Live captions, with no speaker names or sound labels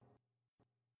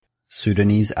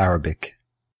Sudanese Arabic.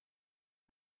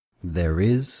 There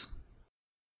is,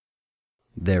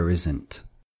 there isn't.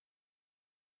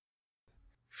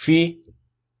 في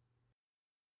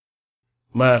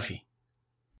ما في.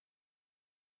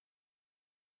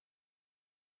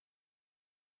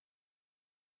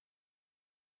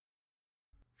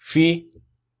 في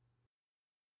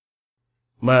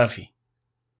ما في.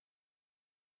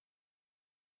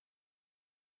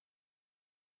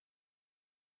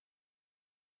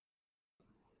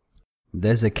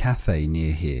 There's a cafe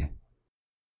near here.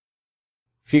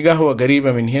 في قهوة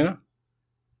قريبة من هنا.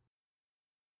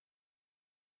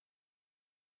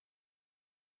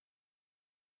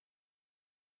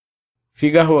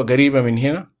 في قهوة قريبة من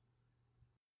هنا.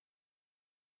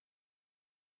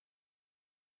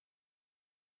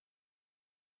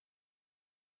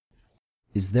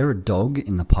 Is there a dog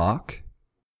in the park?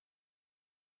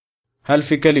 هل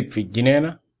في كلب في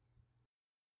الجنينة؟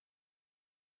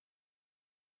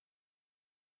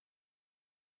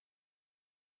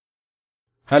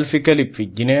 هل في كلب في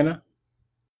الجنينة؟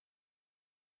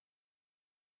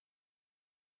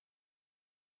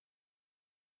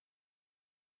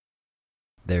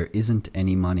 There isn't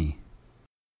any money.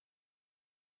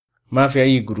 ما في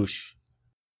أي قروش.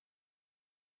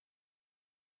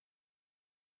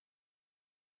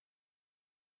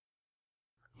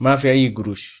 ما في أي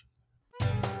قروش.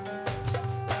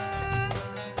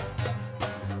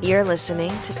 You're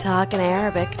listening to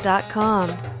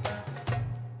TalkinArabic.com.